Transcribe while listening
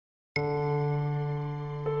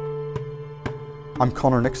I'm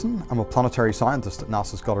Connor Nixon. I'm a planetary scientist at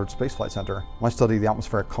NASA's Goddard Space Flight Center. I study the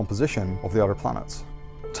atmospheric composition of the outer planets.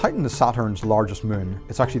 Titan is Saturn's largest moon.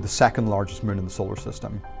 It's actually the second largest moon in the solar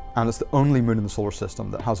system. And it's the only moon in the solar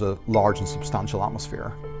system that has a large and substantial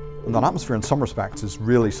atmosphere. And that atmosphere in some respects is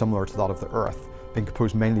really similar to that of the Earth, being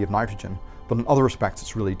composed mainly of nitrogen, but in other respects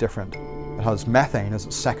it's really different. It has methane as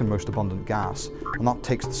its second most abundant gas, and that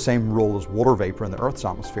takes the same role as water vapor in the Earth's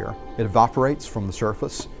atmosphere. It evaporates from the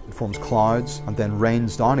surface, it forms clouds, and then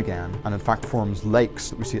rains down again, and in fact forms lakes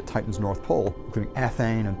that we see at Titan's North Pole, including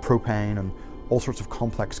ethane and propane and all sorts of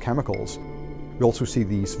complex chemicals. We also see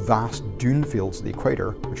these vast dune fields at the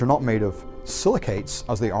equator, which are not made of silicates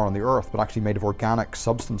as they are on the Earth, but actually made of organic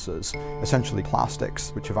substances, essentially plastics,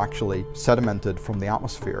 which have actually sedimented from the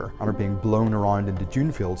atmosphere and are being blown around into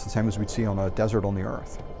dune fields, the same as we'd see on a desert on the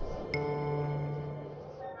Earth.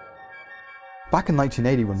 Back in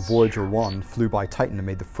 1980, when Voyager 1 flew by Titan and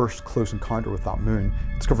made the first close encounter with that moon,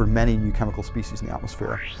 it discovered many new chemical species in the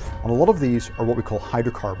atmosphere. And a lot of these are what we call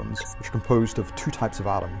hydrocarbons, which are composed of two types of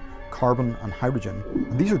atom, carbon and hydrogen.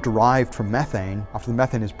 And these are derived from methane. After the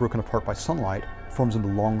methane is broken apart by sunlight, it forms into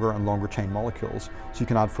longer and longer chain molecules. So you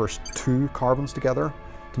can add first 2 carbons together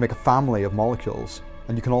to make a family of molecules.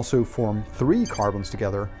 And you can also form 3 carbons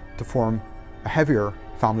together to form a heavier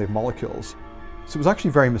family of molecules. So it was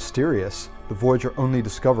actually very mysterious that Voyager only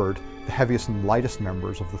discovered the heaviest and lightest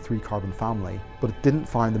members of the 3 carbon family, but it didn't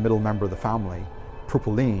find the middle member of the family,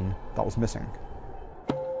 propylene, that was missing.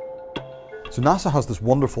 So NASA has this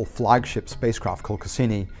wonderful flagship spacecraft called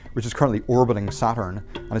Cassini, which is currently orbiting Saturn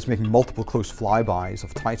and is making multiple close flybys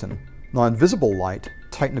of Titan. Now in visible light,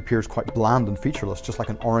 Titan appears quite bland and featureless, just like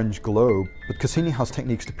an orange globe, but Cassini has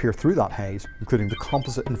techniques to peer through that haze, including the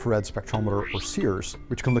Composite Infrared Spectrometer, or CIRS,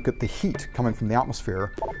 which can look at the heat coming from the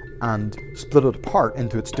atmosphere and split it apart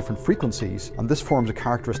into its different frequencies, and this forms a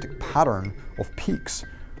characteristic pattern of peaks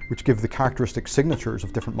which give the characteristic signatures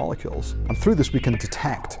of different molecules. And through this we can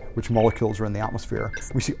detect which molecules are in the atmosphere.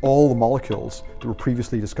 We see all the molecules that were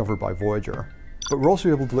previously discovered by Voyager. But we're also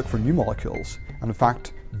able to look for new molecules, and in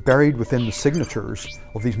fact, buried within the signatures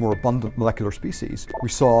of these more abundant molecular species, we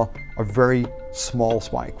saw a very small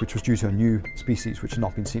spike, which was due to a new species which had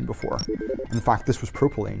not been seen before. And in fact, this was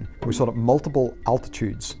propylene. We saw it at multiple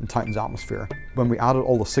altitudes in Titan's atmosphere. When we added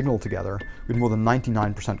all the signal together, we had more than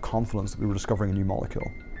 99% confidence that we were discovering a new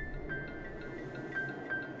molecule.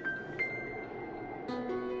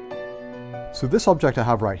 So this object I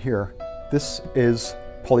have right here, this is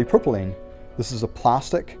polypropylene. This is a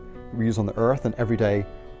plastic we use on the Earth in everyday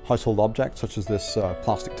household objects, such as this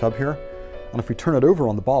plastic tub here. And if we turn it over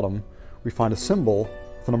on the bottom, we find a symbol,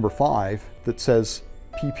 the number 5, that says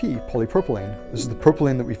PP, polypropylene. This is the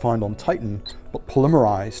propylene that we found on Titan, but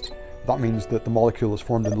polymerized. That means that the molecule is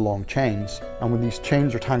formed into long chains, and when these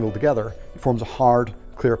chains are tangled together, it forms a hard,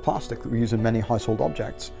 clear plastic that we use in many household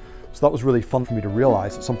objects. So that was really fun for me to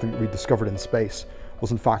realize that something that we discovered in space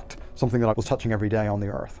was in fact something that I was touching every day on the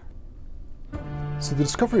Earth. So the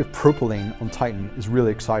discovery of propylene on Titan is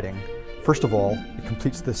really exciting. First of all, it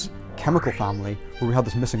completes this chemical family where we had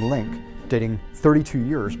this missing link dating 32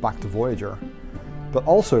 years back to Voyager. But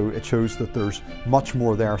also it shows that there's much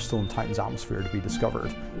more there still in Titan's atmosphere to be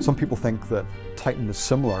discovered. Some people think that Titan is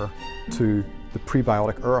similar to the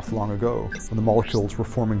prebiotic Earth long ago, when the molecules were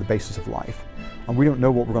forming the basis of life. And we don't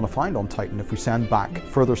know what we're going to find on Titan if we send back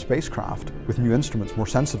further spacecraft with new instruments, more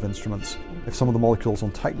sensitive instruments, if some of the molecules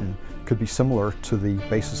on Titan could be similar to the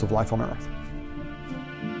basis of life on Earth.